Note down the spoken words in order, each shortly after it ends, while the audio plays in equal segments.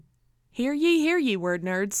Hear ye, word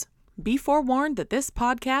nerds. Be forewarned that this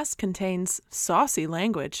podcast contains saucy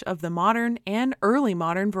language of the modern and early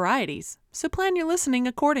modern varieties, so plan your listening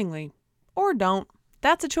accordingly. Or don't.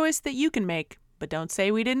 That's a choice that you can make, but don't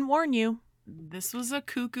say we didn't warn you. This was a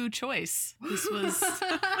cuckoo choice. This was...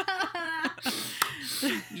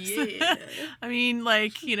 Yeah. I mean,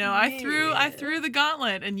 like, you know, I threw the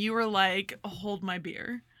gauntlet and you were like, hold my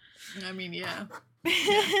beer. I mean, yeah.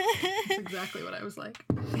 That's exactly what I was like.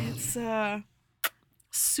 It's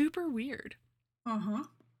super weird. Uh-huh.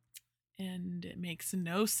 And it makes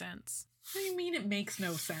no sense. What do you mean it makes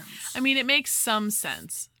no sense? I mean, it makes some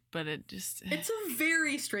sense, but it just... It's a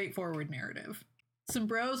very straightforward narrative. Some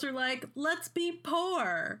bros are like, let's be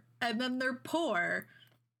poor. And then they're poor.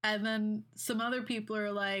 And then some other people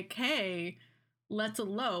are like, hey, let's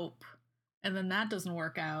elope. And then that doesn't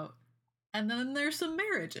work out. And then there's some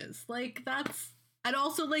marriages. Like, that's... And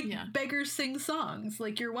also, like, beggars sing songs.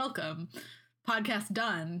 Like, you're welcome. Podcast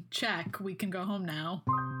done. Check. We can go home now.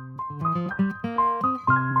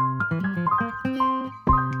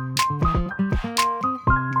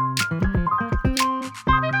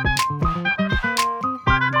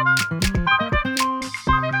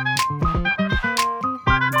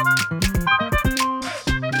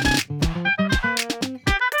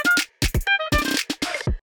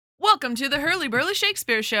 Welcome to the Hurly Burly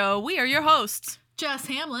Shakespeare Show. We are your hosts, Jess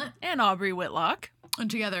Hamlet and Aubrey Whitlock. And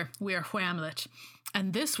together, we are Whamlet.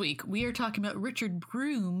 And this week, we are talking about Richard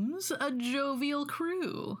Brome's A Jovial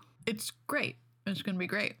Crew. It's great. It's going to be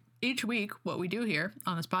great. Each week, what we do here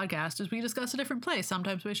on this podcast is we discuss a different play,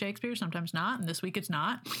 sometimes with Shakespeare, sometimes not, and this week it's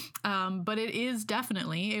not. But it is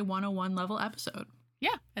definitely a 101 level episode.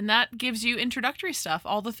 Yeah, and that gives you introductory stuff,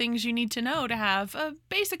 all the things you need to know to have a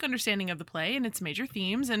basic understanding of the play and its major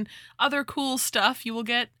themes, and other cool stuff you will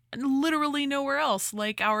get literally nowhere else,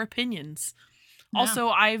 like our opinions. Yeah. Also,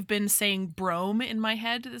 I've been saying Brome in my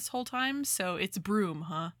head this whole time, so it's Broom,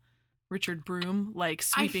 huh? Richard Brome, like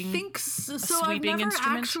sweeping. I think so. Sweeping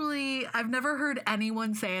instrument. I've never heard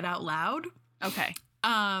anyone say it out loud. Okay.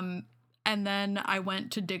 And then I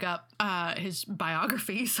went to dig up his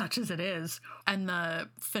biography, such as it is, and the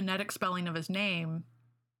phonetic spelling of his name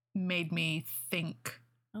made me think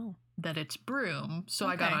that it's Broom. So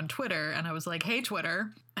I got on Twitter and I was like, hey,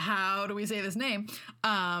 Twitter, how do we say this name?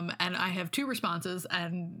 And I have two responses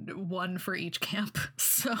and one for each camp.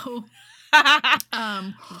 So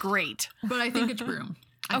great. But I think it's Broom.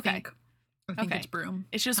 I think it's Broom.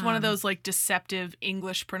 It's just one of those like deceptive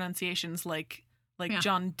English pronunciations like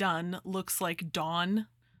John Donne looks like Dawn,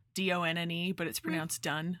 D-O-N-N-E, but it's pronounced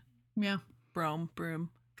Dunn. Yeah. Broom.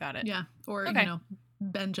 Got it. Yeah. Or, you know,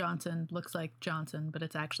 Ben Jonson looks like Johnson, but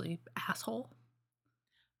it's actually asshole.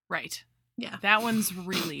 Right. Yeah. That one's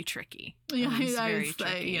really tricky. Yeah, very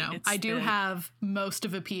tricky. You know, I do have most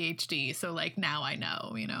of a PhD, so like now I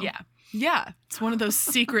know, you know. Yeah. Yeah. It's one of those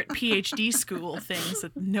secret PhD school things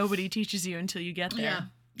that nobody teaches you until you get there.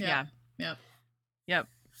 Yeah. Yep.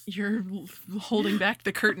 You're holding back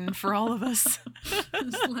the curtain for all of us.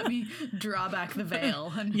 Just let me draw back the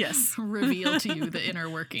veil and reveal to you the inner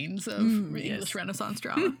workings of English Renaissance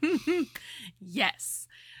drama. Yes.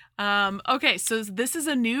 Okay, so this is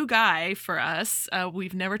a new guy for us.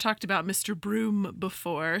 We've never talked about Mr. Brome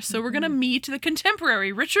before, so we're going to meet the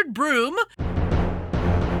contemporary Richard Brome.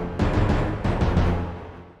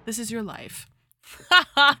 This is your life.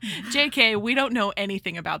 JK, we don't know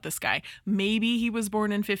anything about this guy. Maybe he was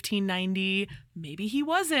born in 1590. Maybe he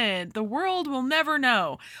wasn't. The world will never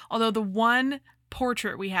know. Although the one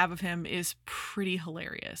portrait we have of him is pretty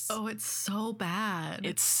hilarious. Oh, it's so bad.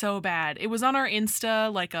 It's so bad. It was on our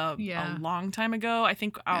Insta like a long time ago. I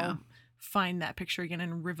think I'll find that picture again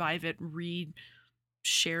and revive it,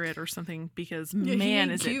 share it or something because man,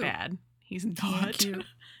 is it bad. He's not cute.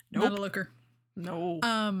 Nope. Not a looker.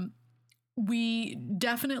 No. We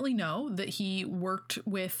definitely know that he worked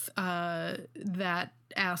with that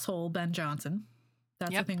asshole Ben Jonson.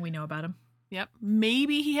 That's the thing we know about him. Yep.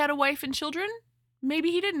 Maybe he had a wife and children.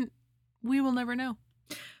 Maybe he didn't. We will never know.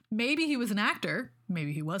 Maybe he was an actor.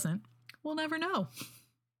 Maybe he wasn't. We'll never know.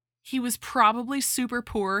 He was probably super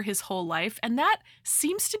poor his whole life. And that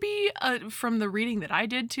seems to be, from the reading that I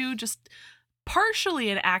did too, just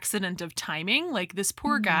partially an accident of timing. Like this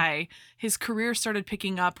poor guy, his career started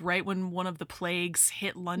picking up right when one of the plagues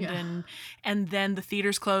hit London, and then the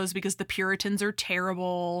theaters closed because the Puritans are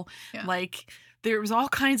terrible. Like there was all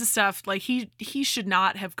kinds of stuff. Like he should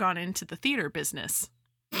not have gone into the theater business.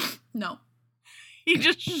 No, he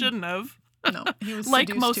just shouldn't have. No, he was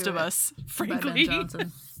like most of us, frankly. Ben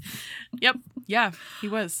Jonson. Yep. Yeah, he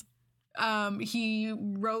was. He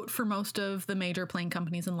wrote for most of the major plane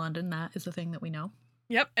companies in London. That is a thing that we know.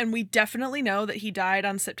 Yep, and we definitely know that he died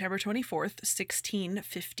on September 24th,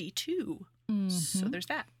 1652. So there's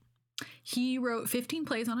that. He wrote 15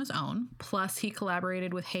 plays on his own, plus he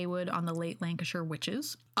collaborated with Heywood on the Late Lancashire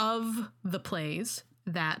Witches. Of the plays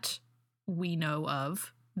that we know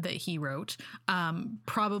of that he wrote,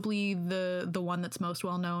 probably the one that's most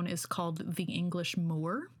well known is called The English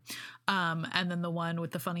Moor. And then the one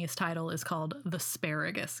with the funniest title is called The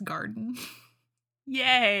Asparagus Garden.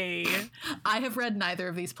 Yay! I have read neither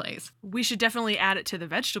of these plays. We should definitely add it to the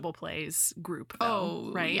vegetable plays group,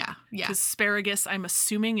 though, right? Yeah. Because asparagus, I'm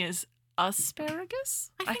assuming, is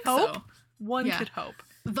asparagus? I think hope. so. One could hope.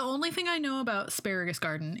 The only thing I know about Asparagus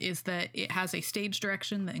Garden is that it has a stage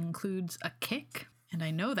direction that includes a kick. And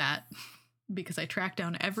I know that because I tracked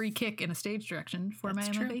down every kick in a stage direction for my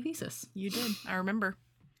MFA thesis. You did. I remember.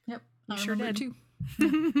 Yep. You sure did. Too.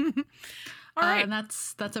 All right. And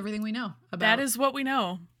that's everything we know about that is what we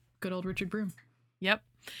know. Good old Richard Brome. Yep.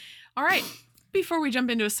 All right. Before we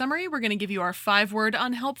jump into a summary, we're going to give you our 5-word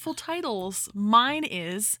unhelpful titles. Mine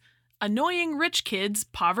is Annoying Rich Kids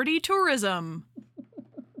Poverty Tourism.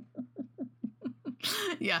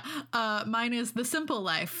 Yeah. Mine is The Simple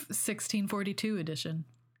Life 1642 edition.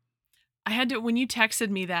 I had to, when you texted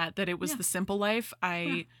me that it was The Simple Life,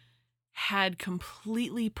 I had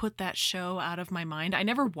completely put that show out of my mind. I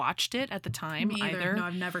never watched it at the time either. No,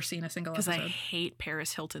 I've never seen a single episode. Because I hate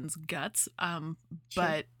Paris Hilton's guts.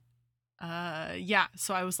 But yeah,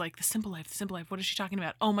 so I was like, The Simple Life, what is she talking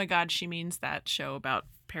about? Oh my God, she means that show about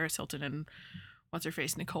Paris Hilton and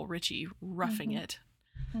what's-her-face, Nicole Richie, roughing it.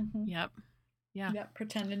 Yep. Yeah. Yep,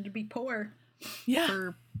 pretending to be poor.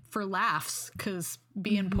 Yeah. For laughs, because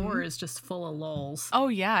being poor is just full of lols. Oh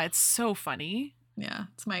yeah, it's so funny. Yeah,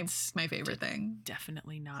 it's my favorite thing.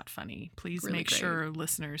 Definitely not funny. Please really make great. sure,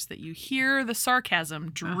 listeners, that you hear the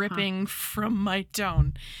sarcasm dripping from my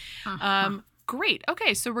tone. Great.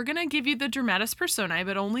 Okay, so we're going to give you the dramatis personae,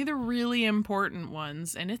 but only the really important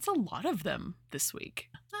ones, and it's a lot of them this week.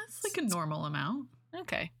 That's like a normal amount.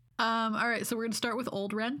 Okay. All right, so we're going to start with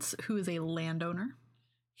Old Rents, who is a landowner.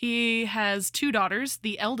 He has 2 daughters.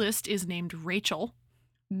 The eldest is named Rachel.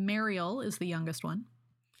 Mariel is the youngest one.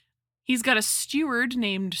 He's got a steward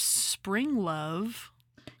named Springlove.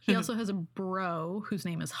 He also has a bro whose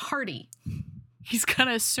name is Hardy. He's got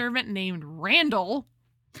a servant named Randall.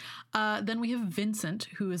 Then we have Vincent,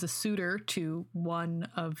 who is a suitor to one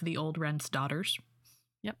of the Old Rent's daughters.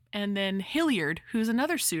 Yep. And then Hilliard, who's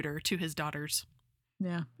another suitor to his daughters.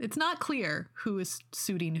 Yeah. It's not clear who is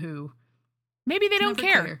suiting who. Maybe they don't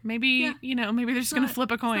care. Clear. Maybe, maybe they're just going to flip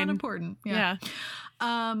a coin. It's not important. Yeah.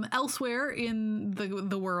 Elsewhere in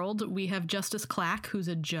the world, we have Justice Clack, who's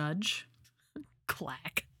a judge.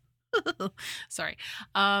 Clack. Sorry.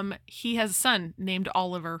 He has a son named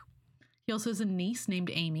Oliver. He also has a niece named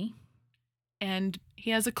Amy. And he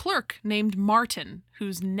has a clerk named Martin,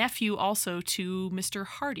 who's nephew also to Mr.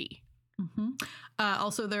 Hardy.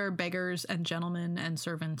 Also, there are beggars and gentlemen and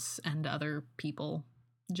servants and other people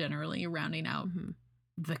generally rounding out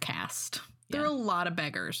the cast. There are a lot of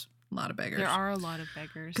beggars. There are a lot of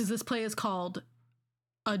beggars. Because this play is called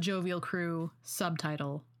A Jovial Crew,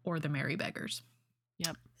 subtitle, or The Merry Beggars.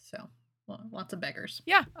 Yep. So, lots of beggars.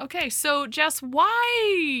 Yeah. Okay. So, Jess,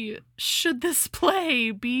 why should this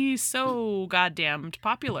play be so goddamned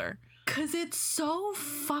popular? Because it's so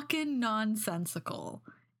fucking nonsensical.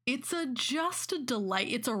 It's just a delight.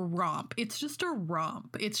 It's a romp. It's just a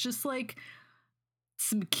romp. It's just like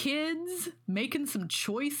some kids making some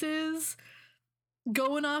choices,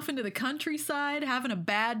 going off into the countryside, having a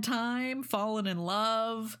bad time, falling in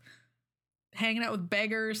love, hanging out with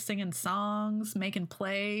beggars, singing songs, making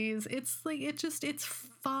plays. It's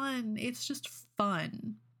fun. It's just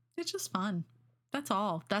fun. It's just fun. That's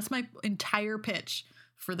all. That's my entire pitch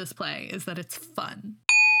for this play, is that it's fun.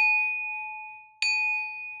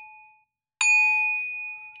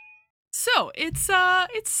 So it's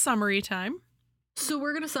summary time. So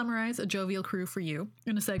we're going to summarize A Jovial Crew for you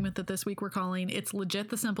in a segment that this week we're calling It's Legit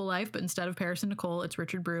the Simple Life, but instead of Paris and Nicole, it's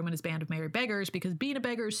Richard Brome and his band of Merry Beggars, because being a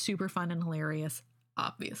beggar is super fun and hilarious,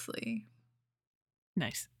 obviously.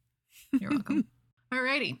 Nice. You're welcome.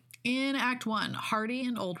 Alrighty. In Act 1, Hardy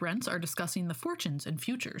and Old Rents are discussing the fortunes and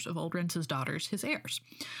futures of Old Rents' daughters, his heirs.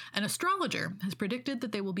 An astrologer has predicted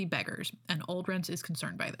that they will be beggars, and Old Rents is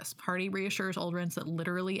concerned by this. Hardy reassures Old Rents that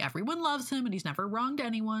literally everyone loves him and he's never wronged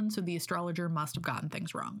anyone, so the astrologer must have gotten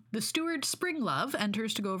things wrong. The steward Springlove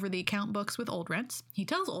enters to go over the account books with Old Rents. He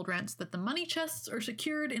tells Old Rents that the money chests are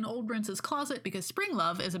secured in Old Rents' closet because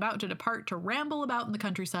Springlove is about to depart to ramble about in the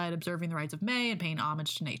countryside, observing the rites of May and paying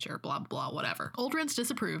homage to nature, blah, blah, whatever. Old Rents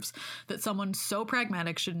disapproves gross that someone so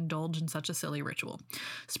pragmatic should indulge in such a silly ritual.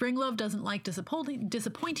 Springlove doesn't like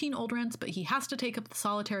disappointing Oldrents, but he has to take up the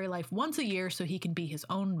solitary life once a year so he can be his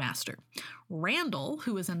own master. Randall,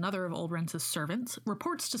 who is another of Oldrents' servants,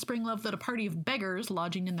 reports to Springlove that a party of beggars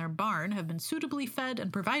lodging in their barn have been suitably fed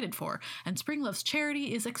and provided for, and Springlove's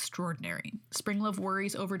charity is extraordinary. Springlove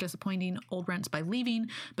worries over disappointing Oldrents by leaving,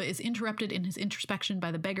 but is interrupted in his introspection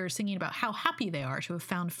by the beggars singing about how happy they are to have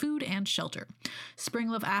found food and shelter.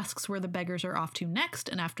 Springlove asks where the beggars are off to next,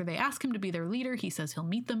 and after they ask him to be their leader, he says he'll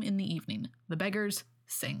meet them in the evening. The beggars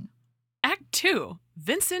sing. Act 2.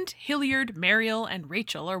 Vincent, Hilliard, Mariel, and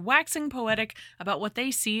Rachel are waxing poetic about what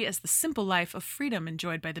they see as the simple life of freedom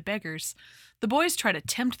enjoyed by the beggars. The boys try to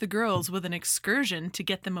tempt the girls with an excursion to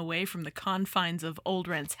get them away from the confines of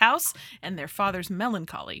Oldrent's house and their father's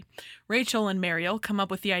melancholy. Rachel and Mariel come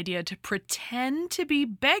up with the idea to pretend to be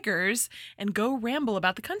beggars and go ramble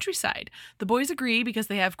about the countryside. The boys agree because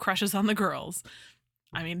they have crushes on the girls.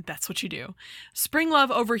 I mean, that's what you do. Springlove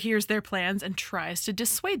overhears their plans and tries to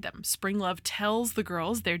dissuade them. Springlove tells the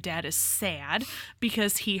girls their dad is sad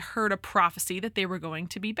because he heard a prophecy that they were going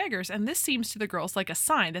to be beggars, and this seems to the girls like a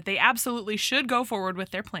sign that they absolutely should go forward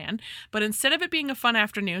with their plan, but instead of it being a fun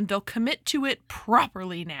afternoon, they'll commit to it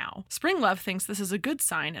properly now. Springlove thinks this is a good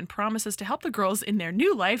sign and promises to help the girls in their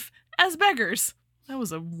new life as beggars. That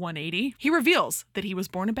was a 180. He reveals that he was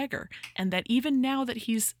born a beggar, and that even now that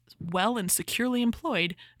he's well and securely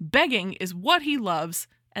employed, begging is what he loves,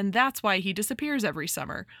 and that's why he disappears every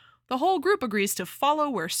summer. The whole group agrees to follow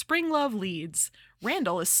where Springlove leads.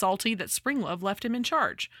 Randall is salty that Springlove left him in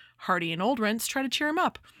charge. Hardy and Oldrents try to cheer him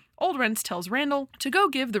up. Oldrents tells Randall to go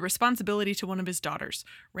give the responsibility to one of his daughters.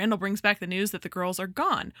 Randall brings back the news that the girls are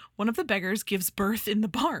gone. One of the beggars gives birth in the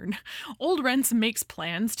barn. Oldrents makes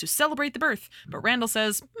plans to celebrate the birth, but Randall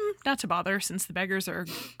says not to bother since the beggars are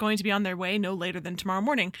going to be on their way no later than tomorrow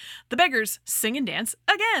morning. The beggars sing and dance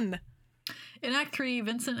again. In Act 3,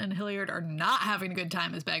 Vincent and Hilliard are not having a good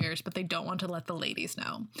time as beggars, but they don't want to let the ladies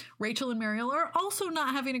know. Rachel and Mariel are also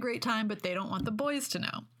not having a great time, but they don't want the boys to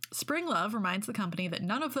know. Springlove reminds the company that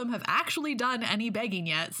none of them have actually done any begging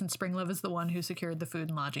yet, since Springlove is the one who secured the food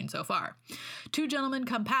and lodging so far. Two gentlemen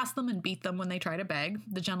come past them and beat them when they try to beg.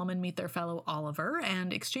 The gentlemen meet their fellow Oliver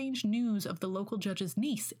and exchange news of the local judge's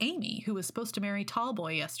niece, Amy, who was supposed to marry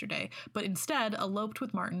Tallboy yesterday, but instead eloped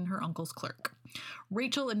with Martin, her uncle's clerk.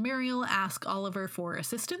 Rachel and Mariel ask Oliver for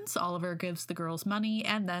assistance. Oliver gives the girls money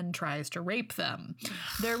and then tries to rape them.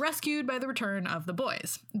 They're rescued by the return of the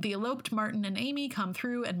boys. The eloped Martin and Amy come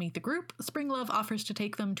through and meet the group. Springlove offers to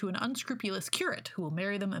take them to an unscrupulous curate who will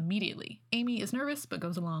marry them immediately. Amy is nervous but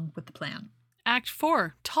goes along with the plan. Act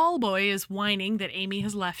 4. Tallboy is whining that Amy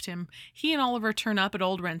has left him. He and Oliver turn up at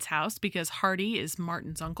Oldrent's house because Hardy is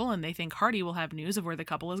Martin's uncle and they think Hardy will have news of where the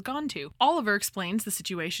couple has gone to. Oliver explains the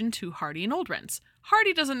situation to Hardy and Oldrents.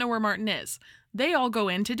 Hardy doesn't know where Martin is. They all go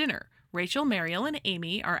in to dinner. Rachel, Mariel, and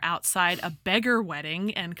Amy are outside a beggar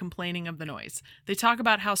wedding and complaining of the noise. They talk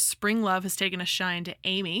about how Springlove has taken a shine to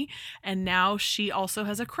Amy, and now she also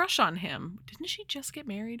has a crush on him. Didn't she just get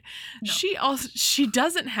married? No. She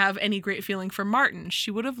doesn't have any great feeling for Martin.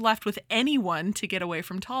 She would have left with anyone to get away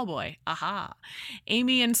from Tallboy. Aha.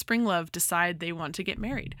 Amy and Springlove decide they want to get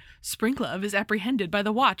married. Springlove is apprehended by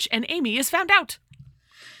the watch, and Amy is found out.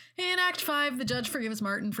 In Act 5, the judge forgives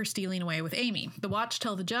Martin for stealing away with Amy. The watch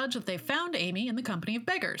tell the judge that they've found Amy in the company of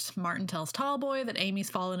beggars. Martin tells Tallboy that Amy's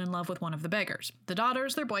fallen in love with one of the beggars. The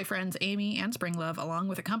daughters, their boyfriends, Amy and Springlove, along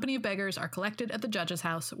with a company of beggars, are collected at the judge's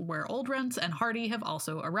house, where Oldrents and Hardy have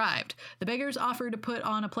also arrived. The beggars offer to put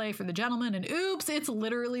on a play for the gentlemen, and oops, it's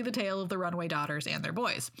literally the tale of the runaway daughters and their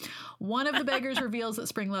boys. One of the beggars reveals that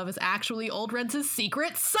Springlove is actually Oldrents'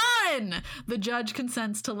 secret son! The judge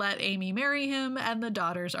consents to let Amy marry him, and the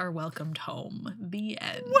daughters are welcomed home. The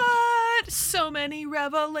end. What? So many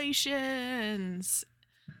revelations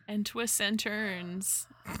and twists and turns.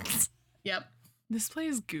 Yep. This play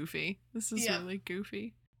is goofy. This is really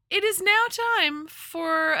goofy. It is now time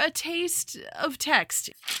for a taste of text,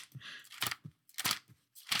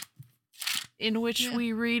 in which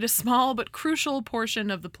we read a small but crucial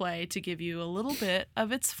portion of the play to give you a little bit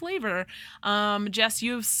of its flavor. Jess,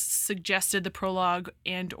 you have suggested the prologue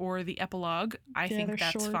and or the epilogue. I think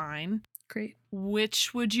that's short. Fine. Great.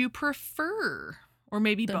 Which would you prefer? Or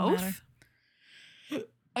maybe both? Matter.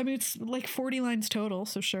 I mean, it's like 40 lines total,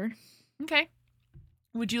 so sure. Okay.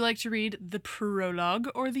 Would you like to read the prologue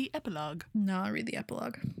or the epilogue? No, I'll read the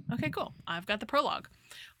epilogue. Okay, cool. I've got the prologue.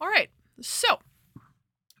 All right. So,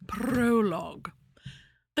 prologue.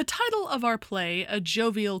 The title of our play, A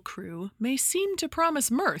Jovial Crew, may seem to promise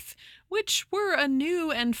mirth, which were a new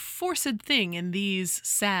and forced thing in these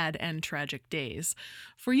sad and tragic days,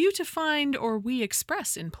 for you to find or we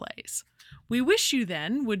express in plays. We wish you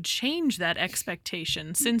then would change that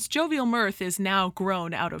expectation, since jovial mirth is now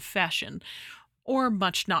grown out of fashion, or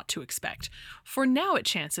much not to expect. For now it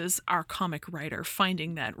chances, our comic writer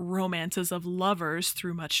finding that romances of lovers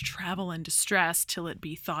through much travel and distress, till it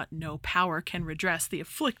be thought no power can redress the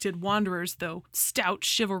afflicted wanderers, though stout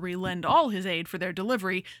chivalry lend all his aid for their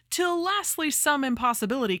delivery, till lastly some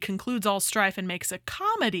impossibility concludes all strife and makes a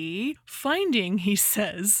comedy, finding, he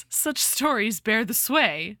says, such stories bear the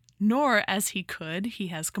sway, nor, as he could, he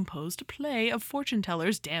has composed a play of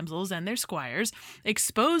fortune-tellers, damsels, and their squires,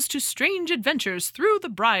 exposed to strange adventures through the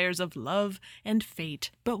briars of love and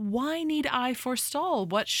fate. But why need I forestall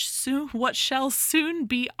what shall soon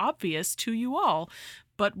be obvious to you all?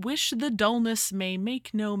 But wish the dullness may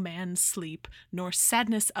make no man sleep, nor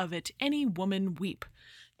sadness of it any woman weep.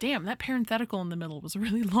 Damn, that parenthetical in the middle was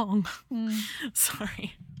really long.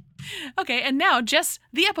 Sorry. Okay, and now, Jess,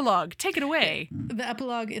 the epilogue. Take it away. The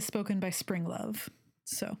epilogue is spoken by Springlove.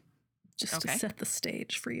 So, just to set the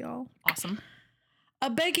stage for y'all. Awesome.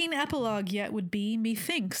 A begging epilogue yet would be,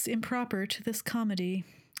 methinks, improper to this comedy.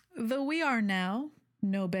 Though we are now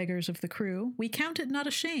no beggars of the crew, we count it not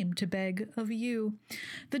a shame to beg of you.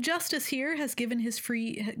 The justice here has given his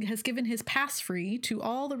pass free to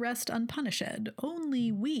all the rest unpunished.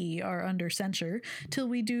 Only we are under censure till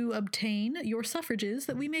we do obtain your suffrages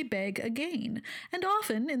that we may beg again. And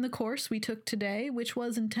often in the course we took today, which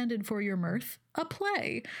was intended for your mirth, a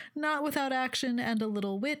play, not without action and a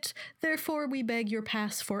little wit. Therefore we beg your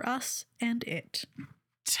pass for us and it.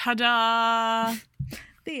 Ta-da!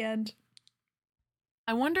 The end.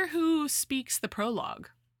 I wonder who speaks the prologue.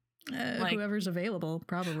 Whoever's available,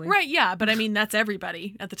 probably. Right, yeah, but I mean, that's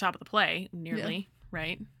everybody at the top of the play, nearly,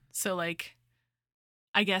 right? So, like,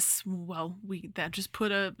 I guess, well, just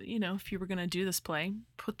put if you were going to do this play,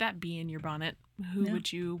 put that bee in your bonnet. Who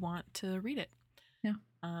would you want to read it?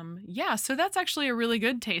 Yeah. So that's actually a really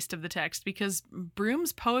good taste of the text, because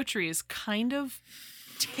Brome's poetry is kind of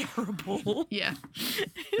terrible. Yeah.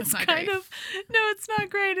 It's kind of, no, it's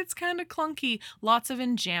not great. It's kind of clunky. Lots of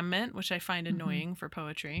enjambment, which I find annoying for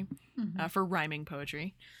poetry, for rhyming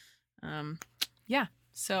poetry. Yeah.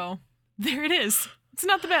 So there it is. It's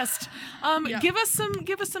not the best. Give us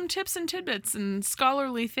some tips and tidbits and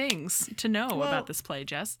scholarly things to know about this play,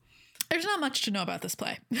 Jess. There's not much to know about this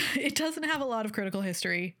play. It doesn't have a lot of critical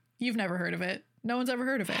history. You've never heard of it. No one's ever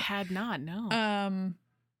heard of it. Had not, no.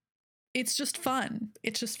 It's just fun.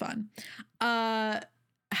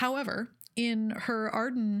 However, in her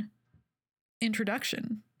Arden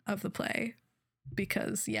introduction of the play,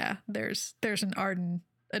 because there's an Arden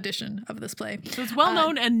edition of this play. So it's well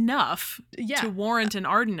known enough to warrant an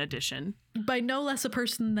Arden edition. By no less a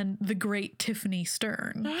person than the great Tiffany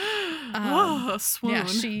Stern. Swoon. Yeah,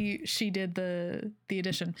 she did the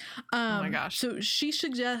edition. Oh my gosh. So she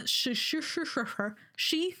suggests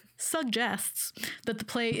that the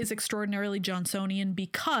play is extraordinarily Jonsonian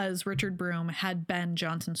because Richard Brome had been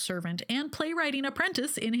Jonson's servant and playwriting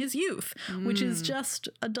apprentice in his youth, which is just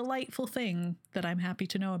a delightful thing that I'm happy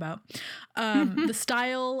to know about. The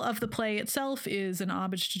style of the play itself is an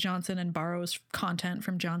homage to Jonson and borrows content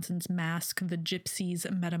from Jonson's Masque, The Gypsies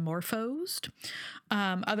Metamorphosed.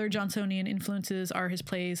 Other Jonsonian influences are his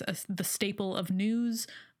plays The Staple of News,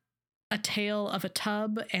 A Tale of a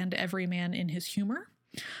Tub, and Every Man in His Humor.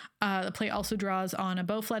 The play also draws on a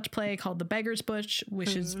Beaufletch play called The Beggar's Butch,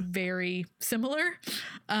 which is very similar,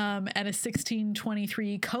 and a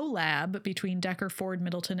 1623 collab between Decker, Ford,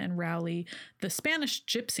 Middleton, and Rowley. The Spanish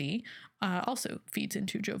Gypsy also feeds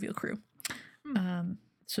into Jovial Crew.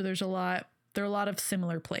 So there are a lot of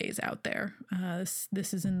similar plays out there.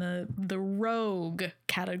 This is in the rogue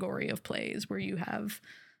category of plays where you have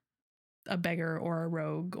a beggar or a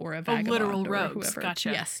rogue or a vagabond literal or rogues. whoever.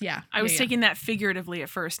 Gotcha. Yes, yeah. I was taking that figuratively at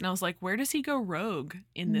first, and I was like, where does he go rogue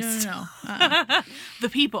in this? No. The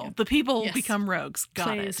people become rogues.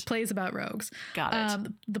 Plays about rogues. Got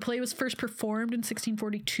it. The play was first performed in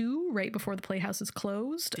 1642, right before the playhouses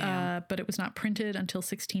closed, but it was not printed until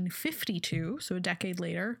 1652, so a decade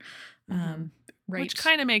later. Right. Which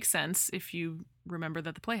kind of makes sense if you remember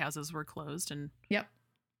that the playhouses were closed and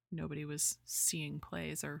nobody was seeing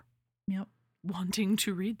plays or wanting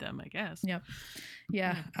to read them, I guess.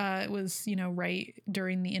 It was, right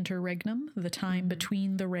during the interregnum, the time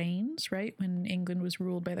between the reigns, right, when England was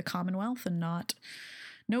ruled by the Commonwealth and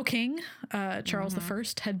no king. Charles I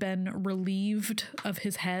had been relieved of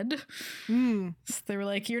his head. So they were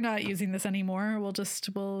like, you're not using this anymore. We'll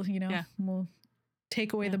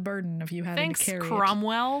take away the burden of you having Thanks, to carry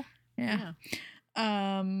Cromwell. it. Yeah.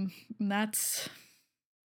 That's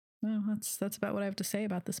about what I have to say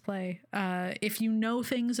about this play. If you know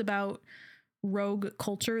things about rogue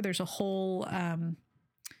culture, there's a whole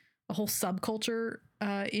subculture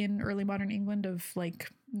in early modern England of like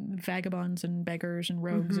vagabonds and beggars and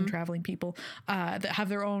rogues and traveling people that have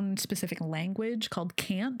their own specific language called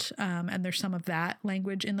cant, and there's some of that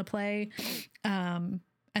language in the play, and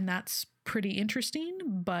that's pretty interesting.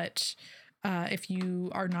 But if you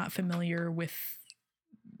are not familiar with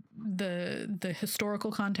the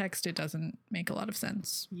historical context, it doesn't make a lot of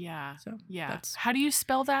sense. Yeah. So yeah. How do you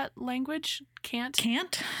spell that language? Cant?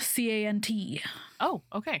 Cant, C-A-N-T. Oh,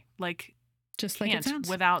 okay. Like just cant, like it sounds.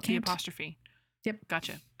 Without the Cant. apostrophe. Yep.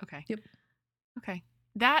 Gotcha. Okay. Yep. Okay.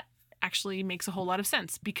 That actually makes a whole lot of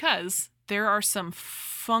sense because there are some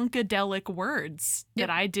funkadelic words that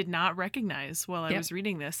I did not recognize while I was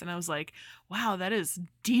reading this. And I was like, wow, that is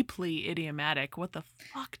deeply idiomatic. What the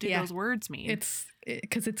fuck do those words mean? It's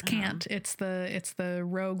because it's cant. It's the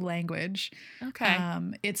rogue language. Okay.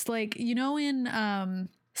 It's like, you know, in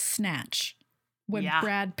Snatch, when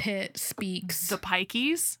Brad Pitt speaks the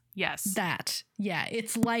pikeys. Yes. That. Yeah.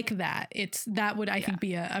 It's like that. That would, I think,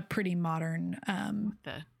 be a pretty modern,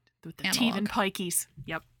 with the teeth and pikeys.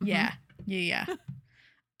 Yep. Yeah. Yeah.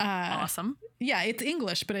 Awesome. Yeah. It's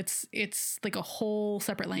English, but it's like a whole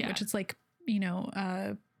separate language. Yeah. It's like, you know,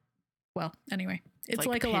 well, anyway, it's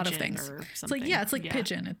like a lot of things. It's like, it's like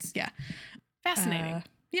pigeon. It's fascinating.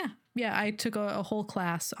 Yeah. I took a whole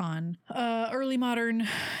class on early modern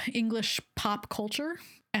English pop culture,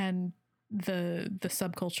 and the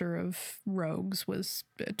subculture of rogues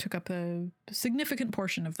took up a significant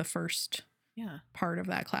portion of the first part of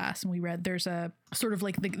that class. And we read, there's a sort of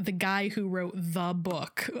like the guy who wrote the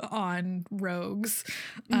book on rogues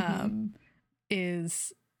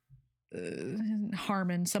is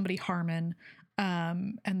Harmon,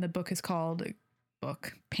 and the book is called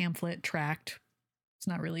pamphlet tract. It's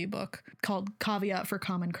not really a book, called Caveat for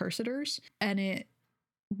Common Cursitors, and it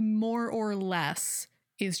more or less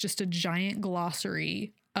is just a giant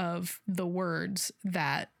glossary of the words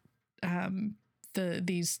that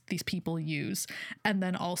these people use, and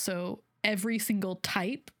then also every single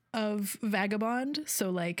type of vagabond. So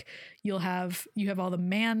like you have all the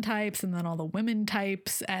man types and then all the women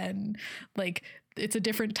types, and like it's a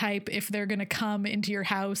different type if they're going to come into your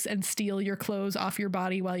house and steal your clothes off your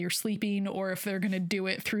body while you're sleeping, or if they're going to do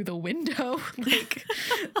it through the window. Like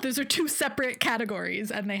those are two separate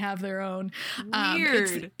categories and they have their own.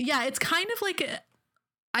 Weird. It's kind of like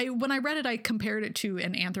when I read it, I compared it to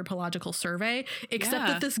an anthropological survey, except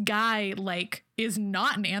that this guy like is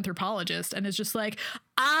not an anthropologist and is just like,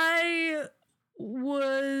 I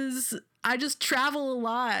just travel a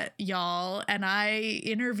lot, y'all, and I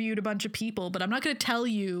interviewed a bunch of people, but I'm not going to tell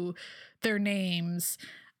you their names.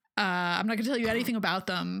 I'm not going to tell you anything about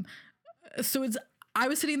them. So I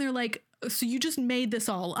was sitting there like, so you just made this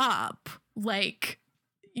all up. Like,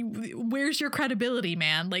 where's your credibility,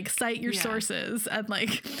 man? Like, cite your sources. And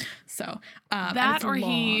like, so that or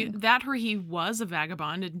he was a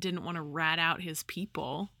vagabond and didn't want to rat out his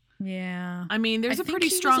people. Yeah. I mean, there's a pretty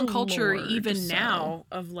strong culture even now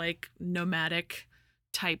of like nomadic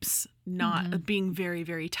types not being very,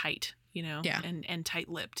 very tight, you know, and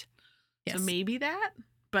tight-lipped. Yes. So maybe that.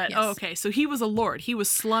 But okay, so he was a lord. He was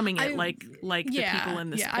slumming it like the people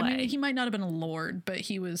in this play. I mean, he might not have been a lord, but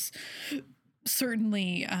he was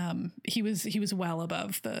certainly he was well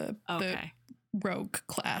above the rogue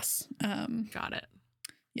class. Got it.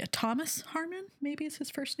 Yeah, Thomas Harmon, maybe is his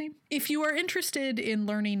first name. If you are interested in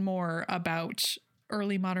learning more about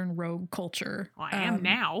early modern rogue culture, I am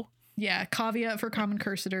now. Yeah, Caveat for Common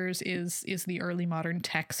Cursitors is the early modern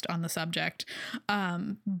text on the subject.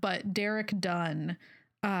 But Derek Dunn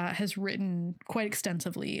has written quite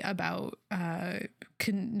extensively about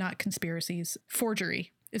not conspiracies,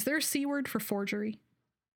 forgery. Is there a C word for forgery?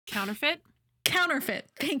 Counterfeit? Counterfeit.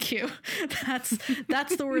 Thank you. That's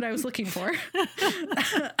the word I was looking for.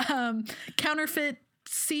 Counterfeiting,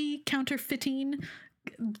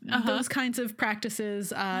 those kinds of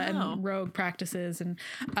practices and rogue practices. And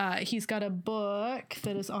he's got a book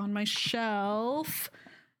that is on my shelf.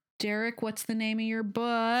 Derek, what's the name of your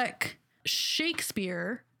book?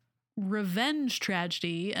 Shakespeare, Revenge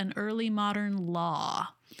Tragedy, and Early Modern Law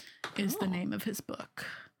is the name of his book.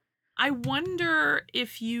 I wonder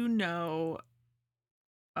if you know,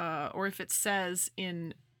 or if it says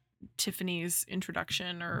in Tiffany's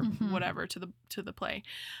introduction or whatever to the play,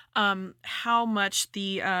 how much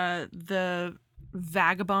the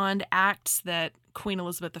vagabond acts that Queen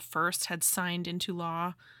Elizabeth I had signed into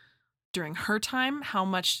law during her time, how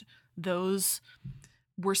much those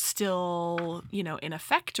were still, in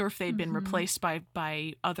effect, or if they'd been replaced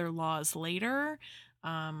by other laws later,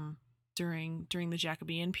 during the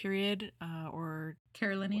Jacobean period, or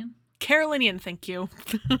Carolinian, thank you.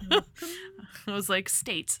 I was like,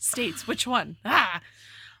 states, which one?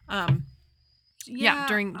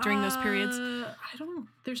 During those periods.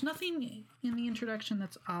 There's nothing in the introduction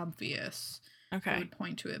that's obvious. Okay. I would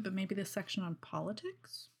point to it, but maybe this section on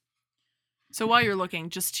politics. So while you're looking,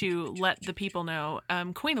 just to let the people know,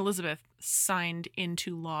 Queen Elizabeth signed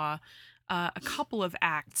into law a couple of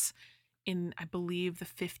acts in, I believe, the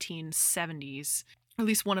 1570s. At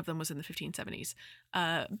least one of them was in the 1570s.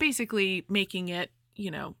 Basically making it,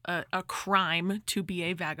 a crime to be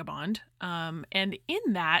a vagabond. And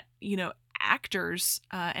in that, actors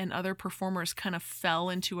and other performers kind of fell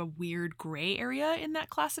into a weird gray area in that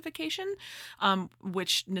classification,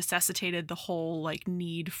 which necessitated the whole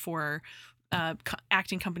need for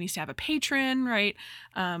acting companies to have a patron, right?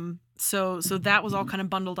 So that was all kind of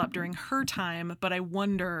bundled up during her time. But I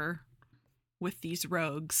wonder, with these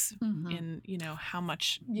rogues, in how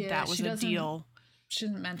much that was a deal. She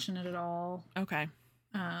doesn't mention it at all. Okay.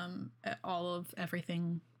 All of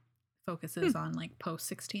everything focuses on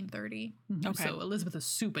post 1630. Okay. So Elizabeth is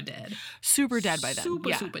super dead. Super dead by then.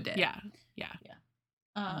 Super dead. Yeah.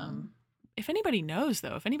 If anybody knows,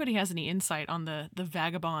 though, if anybody has any insight on the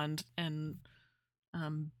vagabond and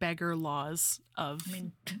beggar laws of,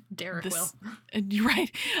 Derek will. Right,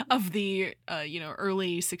 of the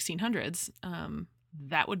early 1600s,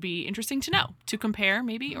 that would be interesting to know, to compare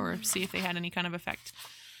maybe, or see if they had any kind of effect.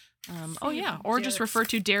 Or just refer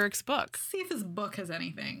to Derek's book. See if his book has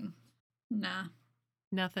anything. Nah.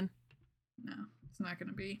 Nothing. No, it's not going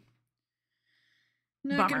to be.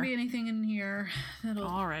 Not going to be anything in here that'll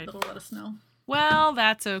let us know. Well,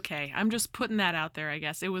 that's okay. I'm just putting that out there, I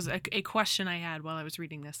guess. It was a question I had while I was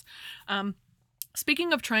reading this.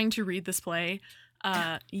 Speaking of trying to read this play,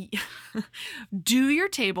 do your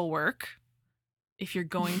table work if you're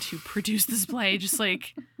going to produce this play. Just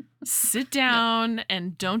sit down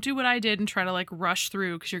and don't do what I did and try to rush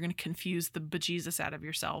through, because you're going to confuse the bejesus out of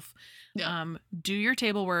yourself. Do your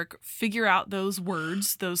table work, figure out those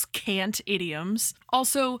words, those cant idioms.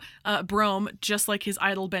 Also, Brome, just like his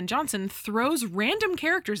idol Ben Jonson, throws random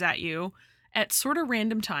characters at you at sort of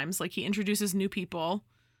random times. He introduces new people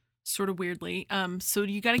sort of weirdly. So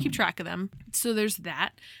you got to keep track of them. So there's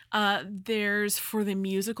that. There's, for the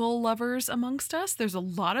musical lovers amongst us, there's a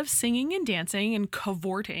lot of singing and dancing and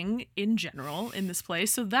cavorting in general in this play.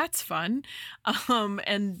 So that's fun.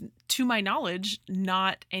 And to my knowledge,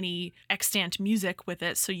 not any extant music with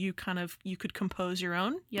it. So you could compose your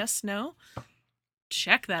own. Yes, no.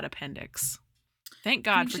 Check that appendix. Thank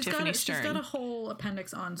God for Tiffany Stern. She's got a whole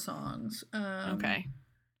appendix on songs. Okay.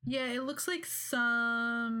 Yeah, it looks like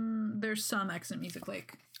there's some exit music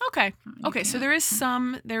Okay, so there is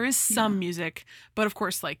some music, but of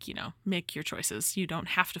course, make your choices. You don't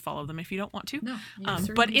have to follow them if you don't want to. No,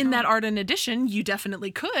 but in that art and edition, you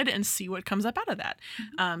definitely could, and see what comes up out of that.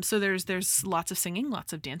 So there's lots of singing,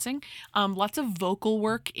 lots of dancing, lots of vocal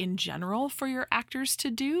work in general for your actors to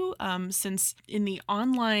do. Since in the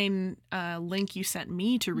online link you sent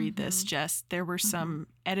me to read this, Jess, there were some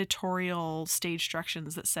editorial stage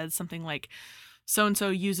instructions that said something like, so-and-so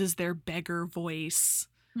uses their beggar voice,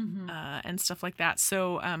 and stuff like that.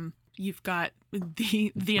 So you've got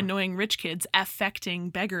the annoying rich kids affecting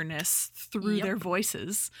beggarness through their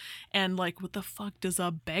voices, and what the fuck does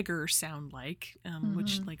a beggar sound like?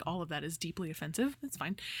 Which all of that is deeply offensive. It's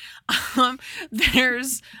fine.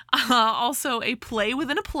 There's also a play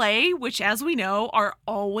within a play, which, as we know, are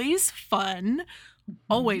always fun.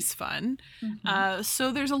 Always fun.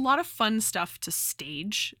 So there's a lot of fun stuff to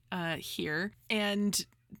stage here. And,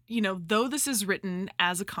 though this is written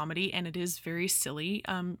as a comedy and it is very silly,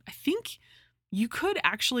 I think you could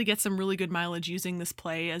actually get some really good mileage using this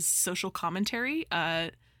play as social commentary.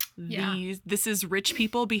 This is rich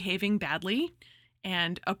people behaving badly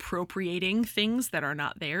and appropriating things that are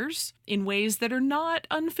not theirs in ways that are not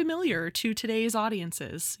unfamiliar to today's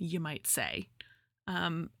audiences, you might say.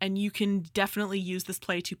 And you can definitely use this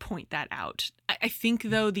play to point that out. I think,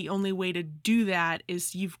 though, the only way to do that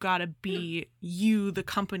is you've got to be, the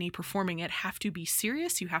company performing it, have to be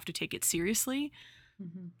serious. You have to take it seriously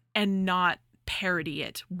and not parody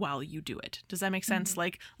it while you do it. Does that make sense?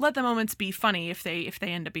 Let the moments be funny if they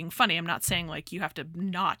end up being funny. I'm not saying you have to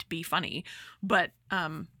not be funny, but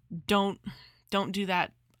don't do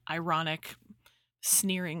that ironic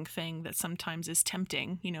sneering thing that sometimes is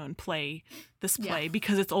tempting, and play this play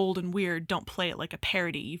because it's old and weird. Don't play it like a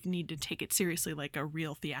parody. You need to take it seriously like a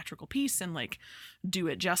real theatrical piece and like do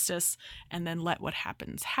it justice, and then let what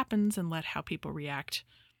happens and let how people react.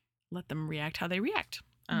 Let them react how they react.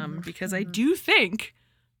 Because I do think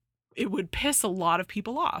it would piss a lot of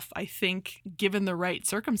people off. I think given the right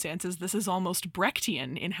circumstances, this is almost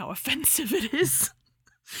Brechtian in how offensive it is.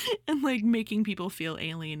 And like making people feel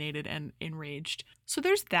alienated and enraged. So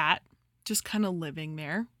there's that, just kind of living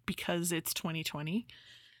there because it's 2020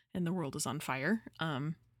 and the world is on fire.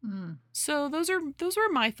 So those were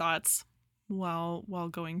my thoughts while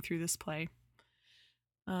going through this play.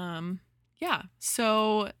 Yeah.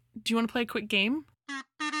 So do you want to play a quick game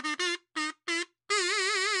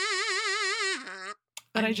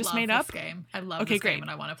that I just made up? Game. I love this game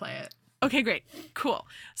and I want to play it. Okay, great. Cool.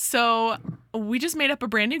 So we just made up a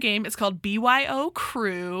brand new game. It's called BYO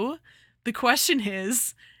Crew. The question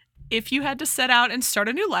is, if you had to set out and start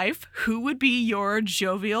a new life, who would be your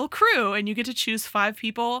jovial crew? And you get to choose 5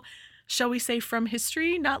 people, shall we say from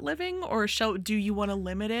history, not living? Or do you want to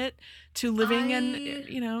limit it to living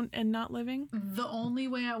and not living? The only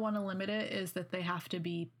way I want to limit it is that they have to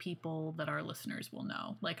be people that our listeners will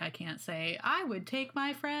know. Like I can't say, I would take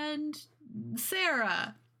my friend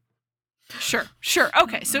Sarah. Sure.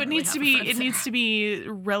 Okay, so it needs to be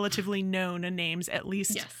relatively known names, at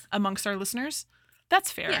least amongst our listeners.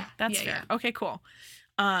 That's fair. Yeah, that's fair. Yeah. Okay, cool.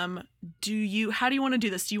 How do you want to do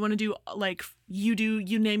this? Do you want to do like you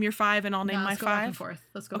name your 5 and I'll name my 5? Back and forth.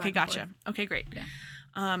 Let's go. Okay, back gotcha. And forth. Okay, great. Yeah.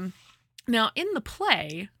 Now in the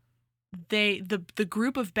play, the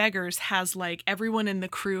group of beggars has like everyone in the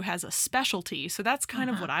crew has a specialty. So that's kind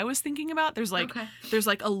of what I was thinking about. There's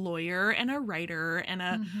like a lawyer and a writer and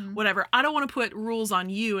a whatever. I don't want to put rules on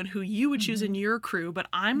you and who you would choose in your crew, but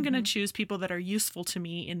I'm going to choose people that are useful to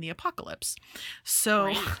me in the apocalypse.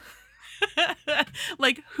 So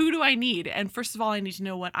like who do I need? And first of all, I need to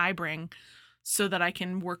know what I bring so that I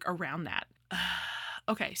can work around that.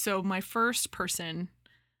 Okay, so my first person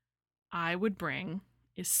I would bring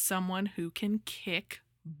is someone who can kick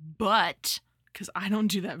butt, because I don't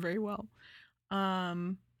do that very well.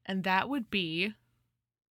 And that would be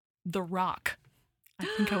The Rock. I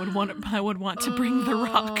think I would want to bring The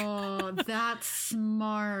Rock. Oh, that's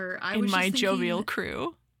smart. In my jovial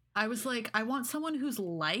crew. I was like, I want someone who's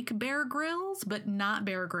like Bear Grylls, but not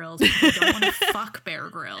Bear Grylls. Because I don't want to fuck Bear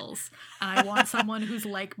Grylls. And I want someone who's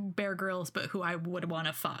like Bear Grylls, but who I would want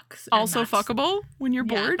to fuck. Also fuckable when you're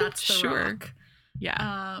bored? That's The Rock.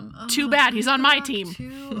 Yeah. Too bad he's on my team.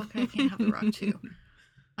 Okay, I can't have The Rock too.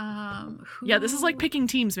 Yeah, this is like picking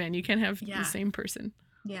teams, man. You can't have the same person.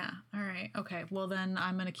 Yeah. All right. Okay. Well, then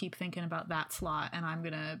I'm going to keep thinking about that slot and I'm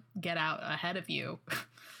going to get out ahead of you.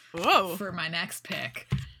 Whoa. For my next pick,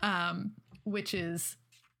 which is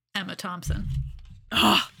Emma Thompson.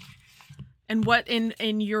 Oh. And what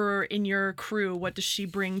in your crew, what does she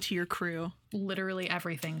bring to your crew? Literally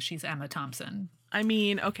everything. She's Emma Thompson. I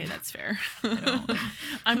mean, okay, that's fair.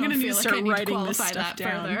 I'm going to need to start writing this stuff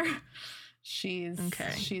down. Further.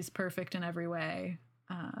 She's perfect in every way.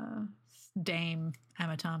 Dame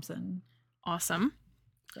Emma Thompson. Awesome.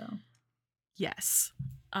 So, yes.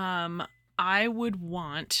 I would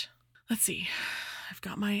want, let's see. I've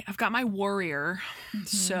got my warrior.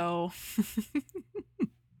 So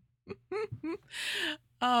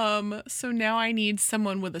so now I need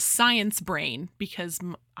someone with a science brain because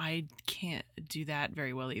I can't do that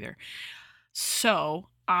very well either. So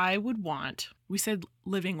I would want, we said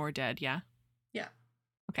living or dead, yeah? Yeah.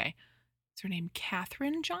 Okay. Is her name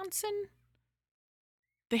Catherine Jonson?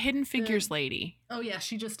 The Hidden Figures lady. Oh yeah,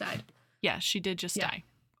 she just died. Yeah, she did just die.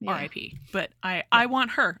 Yeah. R.I.P. But I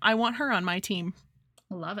want her. I want her on my team.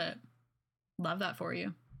 Love it. Love that for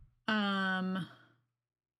you. I'm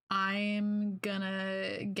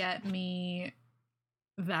gonna get me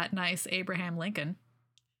that nice Abraham Lincoln.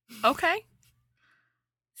 Okay.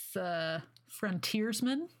 It's a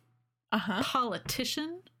frontiersman.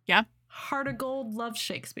 Politician. Yeah. Heart of gold, loves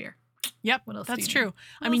Shakespeare. Yep, what else that's true.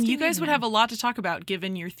 I mean, you guys would have a lot to talk about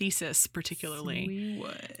given your thesis, particularly. We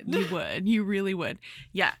would. You would. You really would.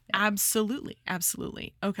 Yeah, absolutely.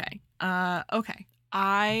 Absolutely. Okay. Okay.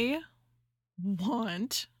 I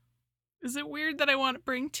want... Is it weird that I want to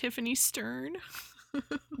bring Tiffany Stern?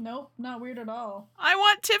 Nope, not weird at all. I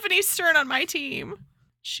want Tiffany Stern on my team.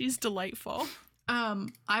 She's delightful.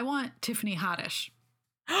 I want Tiffany Haddish.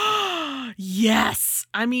 Yes.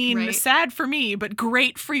 I mean, sad for me, but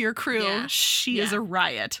great for your crew. Yeah. She is a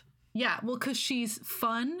riot. Yeah, well, because she's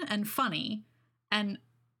fun and funny and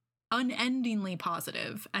unendingly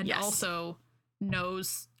positive and also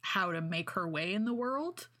knows how to make her way in the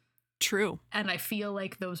world. True. And I feel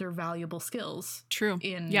like those are valuable skills. True.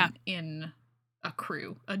 In a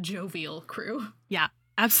crew, a jovial crew. Yeah,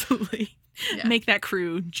 absolutely. Yeah. Make that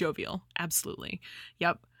crew jovial. Absolutely.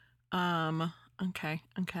 Yep. Okay.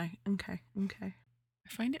 I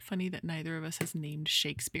find it funny that neither of us has named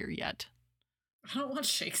Shakespeare yet. I don't want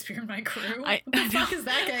Shakespeare in my crew. What the fuck is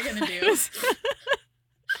that guy gonna do?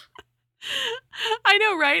 I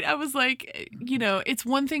know, right? I was like, it's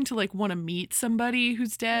one thing to like want to meet somebody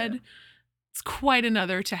who's dead. Yeah. It's quite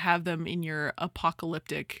another to have them in your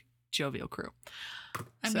apocalyptic jovial crew.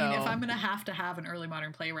 I mean, if I'm going to have an early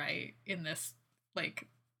modern playwright in this, like,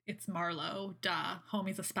 it's Marlowe, duh,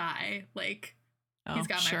 homie's a spy. Like, he's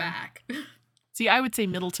got my back. See, I would say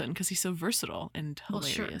Middleton because he's so versatile and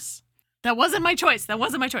hilarious. Sure. That wasn't my choice. Nope.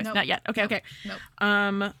 Not yet. Okay. Nope.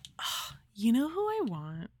 You know who I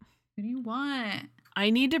want? Who do you want? I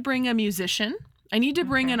need to bring a musician. I need to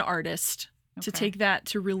bring an artist to take that,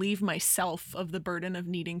 to relieve myself of the burden of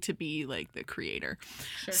needing to be like the creator.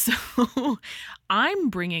 Sure. So I'm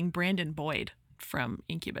bringing Brandon Boyd from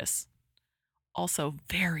Incubus. Also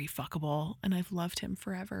very fuckable, and I've loved him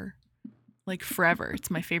forever. Like forever. It's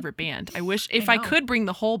my favorite band. I wish if I could bring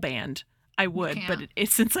the whole band, I would, but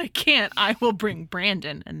since I can't, I will bring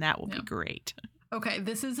Brandon, and that will be great. Okay,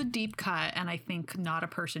 this is a deep cut, and I think not a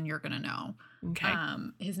person you're going to know. Okay.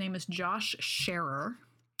 His name is Josh Scherer,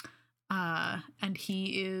 and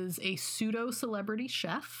he is a pseudo-celebrity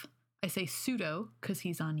chef. I say pseudo because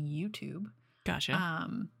he's on YouTube. Gotcha.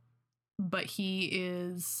 But he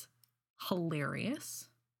is hilarious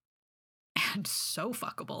and so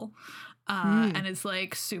fuckable, and is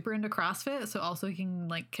like super into CrossFit, so also he can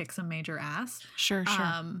like kick some major ass. Sure.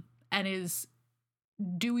 And is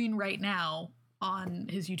doing right now on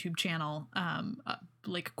his YouTube channel,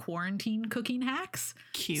 like quarantine cooking hacks.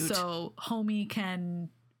 Cute. So homie can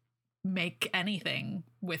make anything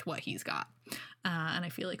with what he's got. And I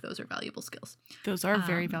feel like those are valuable skills. Those are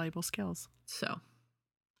very valuable skills. So.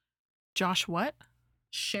 Josh what?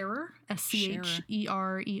 Scherer. Scherer.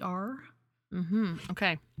 Mm-hmm.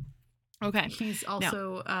 Okay. He's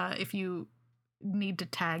also, if you need to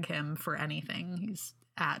tag him for anything, he's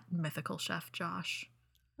at Mythical Chef Josh.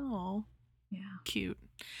 Oh. Yeah. Cute.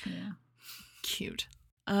 Yeah. Cute.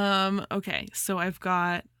 Okay, so I've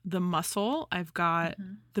got the muscle, I've got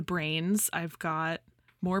the brains, I've got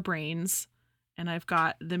more brains, and I've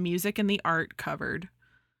got the music and the art covered.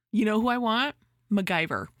 You know who I want?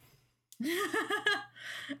 MacGyver.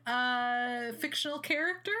 Fictional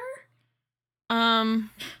character?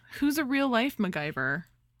 Who's a real life MacGyver?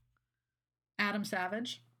 Adam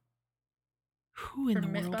Savage. Who in the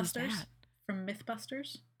world is that? From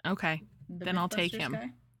Mythbusters. Okay. Then I'll take him.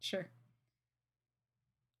 Guy? Sure.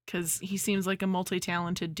 Because he seems like a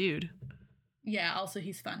multi-talented dude. Yeah, also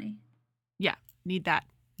he's funny. Yeah, need that.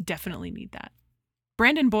 Definitely need that.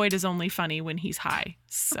 Brandon Boyd is only funny when he's high,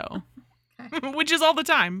 so. Which is all the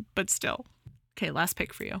time, but still. Okay, last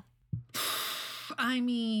pick for you. I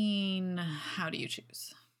mean, how do you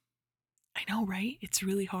choose? I know, right? It's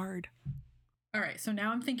really hard. All right, so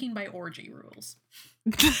now I'm thinking by orgy rules.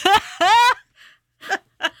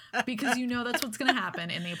 Because you know that's what's going to happen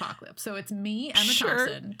in the apocalypse. So it's me, Emma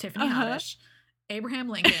Thompson, Tiffany Haddish, Abraham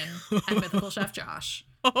Lincoln, and Mythical Chef Josh.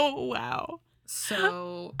 Oh, wow.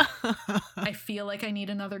 So I feel like I need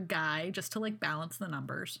another guy just to like balance the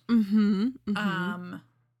numbers. And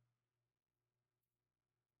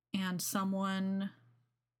someone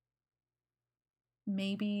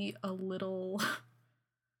maybe a little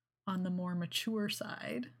on the more mature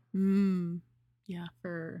side. Yeah.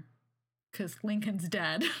 Because Lincoln's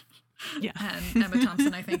dead. Yeah. And Emma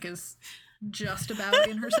Thompson, I think, is just about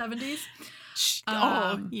in her 70s.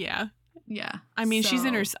 Yeah. Yeah. I mean, I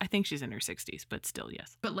think she's in her 60s, but still,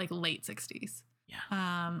 yes. But like late 60s.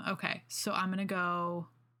 Yeah. Okay. So I'm going to go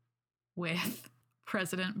with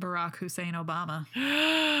President Barack Hussein Obama.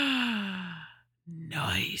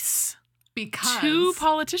 Nice. Because 2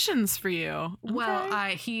 politicians for you. Okay. Well,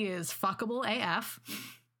 he is fuckable AF,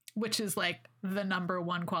 which is like the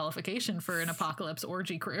 #1 qualification for an apocalypse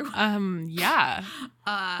orgy crew. Yeah.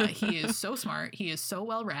 He is so smart. He is so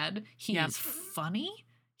well read. He is funny.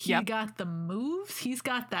 He got the moves. He's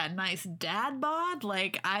got that nice dad bod.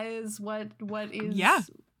 Like, what is... Yeah.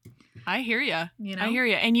 I hear you. You know? I hear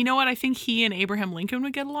you. And you know what? I think he and Abraham Lincoln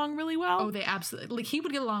would get along really well. Oh, they absolutely... Like, he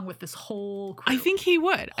would get along with this whole crew. I think he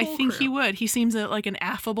would. He would. He seems like an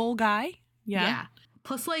affable guy. Yeah.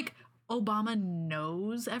 Plus, like, Obama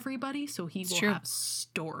knows everybody, so he will have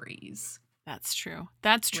stories. That's true.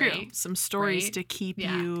 Right? Some stories to keep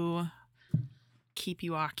you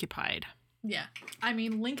occupied. Yeah. I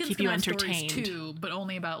mean, Lincoln's keep gonna you have entertained stories too, but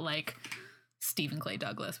only about like Stephen Clay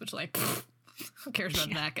Douglas, which like, who cares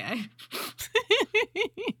about that guy?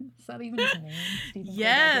 Is that even his name? Stephen Clay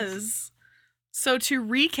Douglas? So to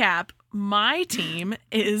recap, my team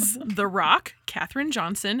is The Rock, Katherine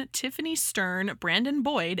Jonson, Tiffany Stern, Brandon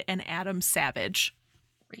Boyd, and Adam Savage.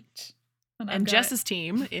 Great. And Jess's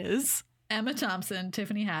team is Emma Thompson,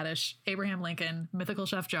 Tiffany Haddish, Abraham Lincoln, Mythical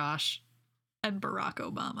Chef Josh, and Barack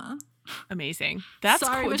Obama. Amazing. That's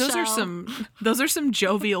Sorry, cool. Those are some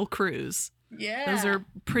jovial crews. Yeah. Those are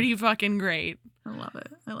pretty fucking great. I love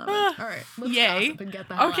it. All right. Let's yay. gossip and get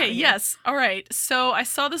the hell out of here. Yes. All right. So I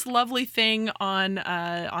saw this lovely thing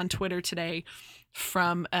on Twitter today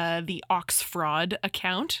from the Oxfraud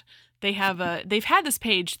account. They've had this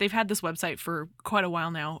website for quite a while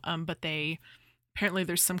now. But apparently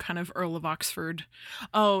there's some kind of Earl of Oxford.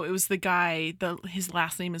 Oh, it was the guy, his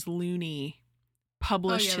last name is Looney,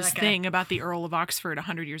 published his thing about the Earl of Oxford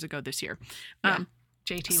 100 years ago this year. Yeah.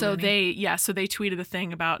 JT so Looney. they tweeted a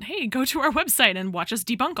thing about, hey, go to our website and watch us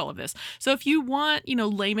debunk all of this. So if you want,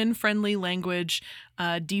 layman friendly language,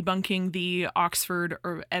 debunking the Oxford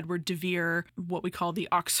or Edward de Vere, what we call the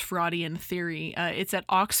Oxfraudian theory, it's at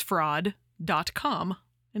oxfraud.com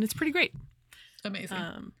and it's pretty great.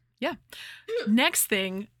 Amazing. Yeah. Next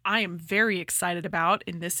thing I am very excited about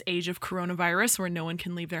in this age of coronavirus where no one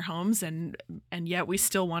can leave their homes and yet we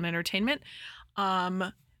still want entertainment.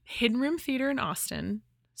 Hidden Room Theater in Austin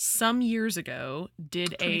some years ago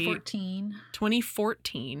did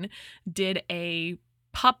 2014 did a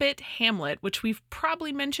puppet Hamlet, which we've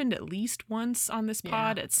probably mentioned at least once on this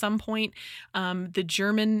pod at some point. The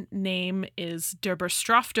German name is Der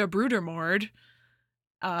Bestrafte Brudermord.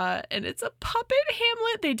 And it's a puppet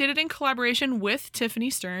Hamlet. They did it in collaboration with Tiffany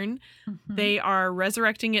Stern. Mm-hmm. They are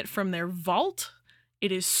resurrecting it from their vault.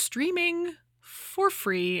 It is streaming for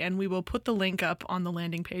free, and we will put the link up on the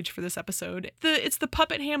landing page for this episode. It's the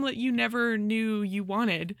puppet Hamlet you never knew you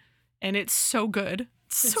wanted, and it's so good.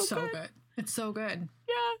 It's so good. It's so good.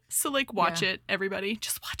 Yeah. So watch it, everybody.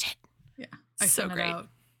 Just watch it. Yeah. I sent it out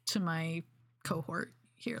to my cohort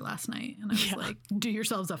here last night, and I was like, do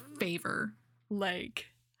yourselves a favor.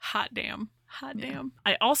 Hot damn.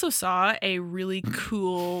 I also saw a really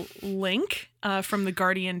cool link from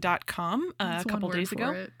theguardian.com a couple days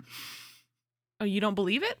ago. It. Oh, you don't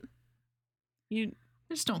believe it? I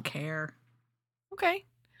just don't care. Okay.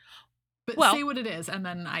 But say what it is, and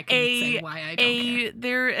then I can say why I don't care.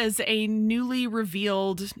 There is a newly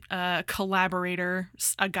revealed collaborator,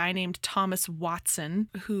 a guy named Thomas Watson,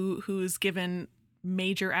 who is given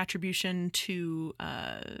major attribution to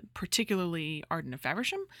particularly Arden of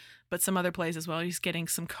Faversham, but some other plays as well. He's getting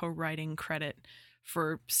some co-writing credit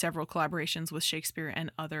for several collaborations with Shakespeare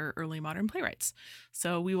and other early modern playwrights.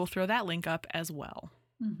 So we will throw that link up as well.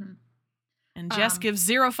 Mm-hmm. And Jess gives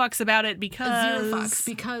zero fucks about it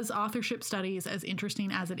because authorship studies, as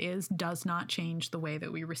interesting as it is, does not change the way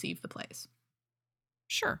that we receive the plays.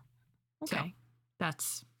 Sure. Okay. So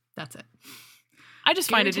that's it. I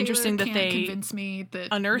just find it interesting that they convince me that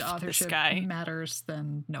unearthed authorship this guy matters,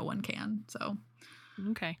 then no one can. So,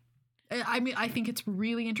 okay. I mean, I think it's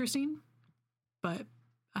really interesting, but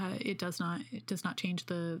it does not change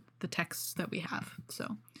the texts that we have. So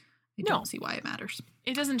I don't see why it matters.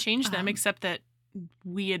 It doesn't change them, except that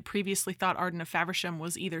we had previously thought Arden of Faversham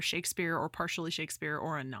was either Shakespeare or partially Shakespeare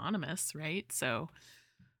or anonymous, right? So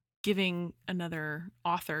finding another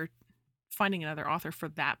author for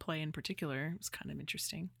that play in particular was kind of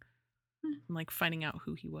interesting. And finding out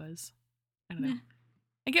who he was. I don't know.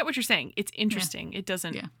 I get what you're saying. It's interesting. It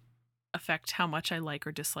doesn't affect how much I like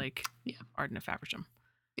or dislike Arden of Faversham.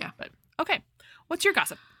 Yeah. But okay. What's your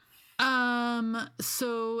gossip?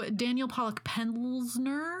 So Daniel Pollock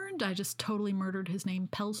Pelsner, I just totally murdered his name.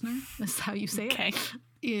 Pelsner, is how you say it.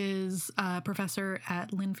 Is a professor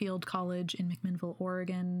at Linfield College in McMinnville,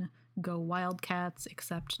 Oregon. Go Wildcats,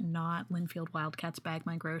 except not Linfield Wildcats bag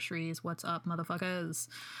my groceries. What's up, motherfuckers?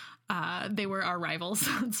 They were our rivals.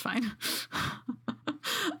 It's fine.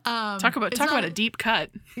 Talk about a deep cut.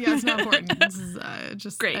 Yeah, it's not important. This is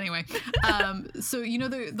just great. Anyway, so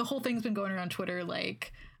the whole thing's been going around Twitter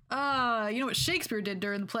what Shakespeare did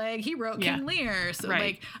during the plague? He wrote King Lear. So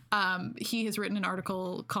he has written an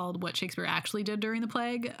article called "What Shakespeare Actually Did During the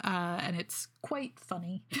Plague," and it's quite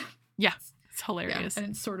funny. Yeah, it's hilarious. Yeah,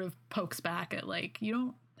 and it sort of pokes back at you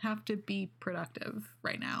don't have to be productive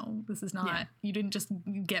right now. This is not, you didn't just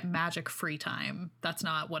get magic free time. That's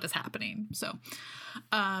not what is happening. So,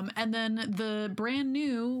 and then the brand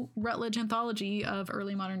new Rutledge anthology of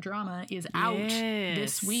early modern drama is out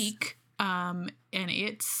this week. And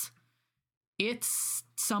it's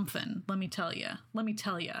something. Let me tell you.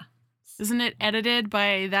 Isn't it edited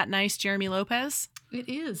by that nice Jeremy Lopez? It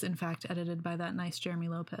is, in fact, edited by that nice Jeremy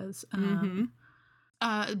Lopez. Mm-hmm.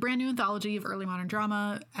 Brand new anthology of early modern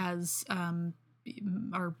drama, as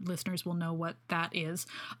our listeners will know what that is.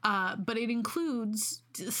 But it includes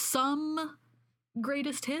some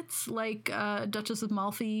greatest hits, like Duchess of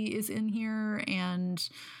Malfi is in here, and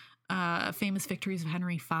Famous Victories of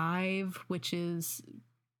Henry V, which is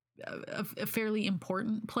a fairly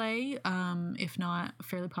important play, if not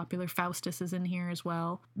fairly popular. Faustus is in here as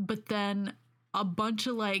well. But then a bunch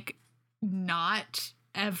of like not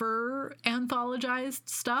ever anthologized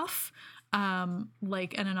stuff,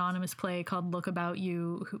 like an anonymous play called Look About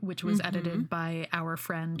You, which was edited by our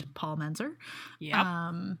friend Paul Menzer. Yep.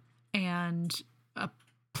 And a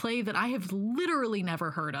play that I have literally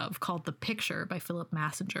never heard of called The Picture by Philip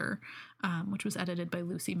Massenger, which was edited by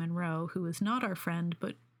Lucy Monroe, who is not our friend,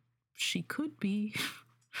 but she could be.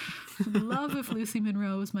 Love if Lucy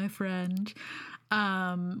Monroe was my friend.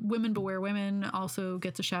 Women Beware Women also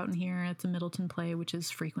gets a shout in here. It's a Middleton play, which is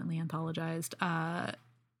frequently anthologized.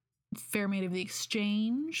 Fair Maid of the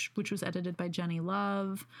Exchange, which was edited by Jenny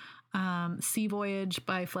Love. Sea Voyage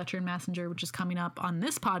by Fletcher and Massenger, which is coming up on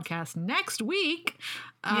this podcast next week.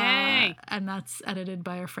 Yay! And that's edited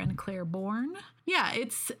by our friend Claire Bourne. Yeah,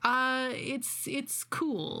 it's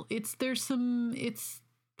cool. There's some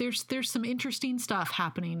interesting stuff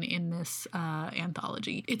happening in this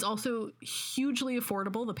anthology. It's also hugely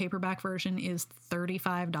affordable. The paperback version is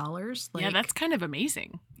 $35. Yeah, that's kind of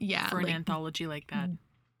amazing. Yeah, for an anthology like that.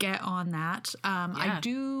 Get on that. I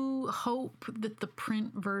do hope that the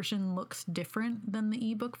print version looks different than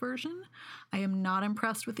the ebook version. I am not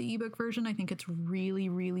impressed with the ebook version. I think it's really,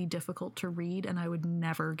 really difficult to read, and I would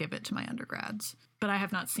never give it to my undergrads. But I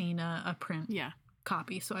have not seen a print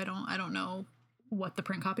copy, so I don't know what the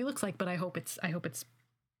print copy looks like, but I hope it's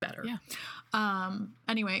better. Yeah.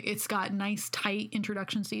 Anyway, it's got nice tight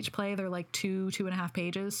introductions to each play. They're like 2.5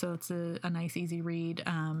 pages, so it's a nice easy read,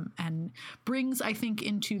 and brings, I think,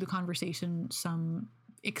 into the conversation some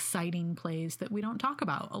exciting plays that we don't talk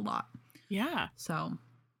about a lot. Yeah. So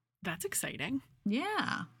that's exciting.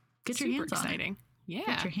 Yeah. Get your hands on it. Yeah.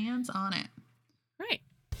 Get your hands on it. Right.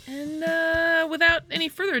 And without any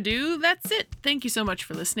further ado, that's it. Thank you so much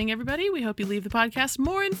for listening, everybody. We hope you leave the podcast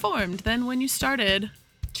more informed than when you started.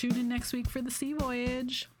 Tune in next week for the Sea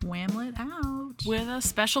Voyage. Whamlet out. With a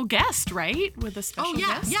special guest, right? With a special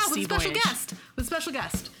guest. Yeah, with Sea a special Voyage. guest. With a special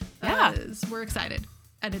guest. Yeah. We're excited.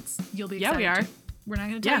 And you'll be excited. Yeah, we are. Too. We're not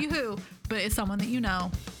going to tell you who, but it's someone that you know,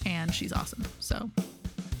 and she's awesome. So,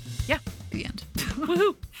 yeah. The end.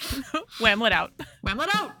 Woohoo. Whamlet out.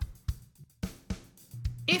 Whamlet out.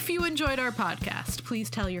 If you enjoyed our podcast, please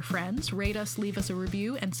tell your friends, rate us, leave us a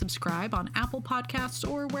review, and subscribe on Apple Podcasts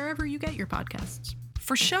or wherever you get your podcasts.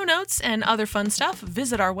 For show notes and other fun stuff,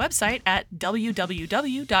 visit our website at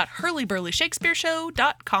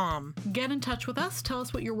www.hurlyburlyshakespeareshow.com. Get in touch with us. Tell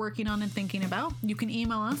us what you're working on and thinking about. You can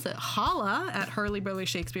email us at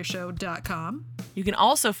holla@hurlyburlyshakespeareshow.com. You can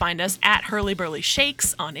also find us at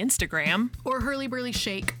hurlyburlyshakes on Instagram. Or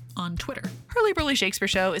hurlyburlyshake on Twitter. Hurly Burly Shakespeare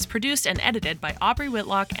Show is produced and edited by Aubrey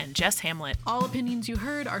Whitlock and Jess Hamlet. All opinions you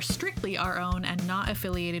heard are strictly our own and not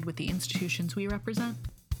affiliated with the institutions we represent.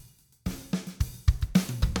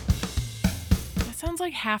 Sounds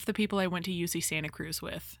like half the people I went to UC Santa Cruz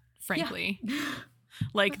with, frankly. Yeah.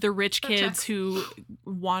 Like the rich kids who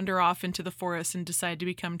wander off into the forest and decide to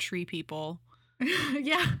become tree people.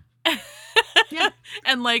 Yeah. Yeah.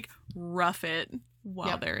 And like rough it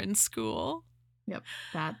while they're in school. Yep.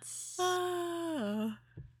 That's...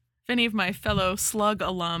 If any of my fellow Slug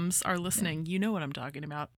alums are listening, you know what I'm talking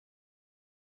about.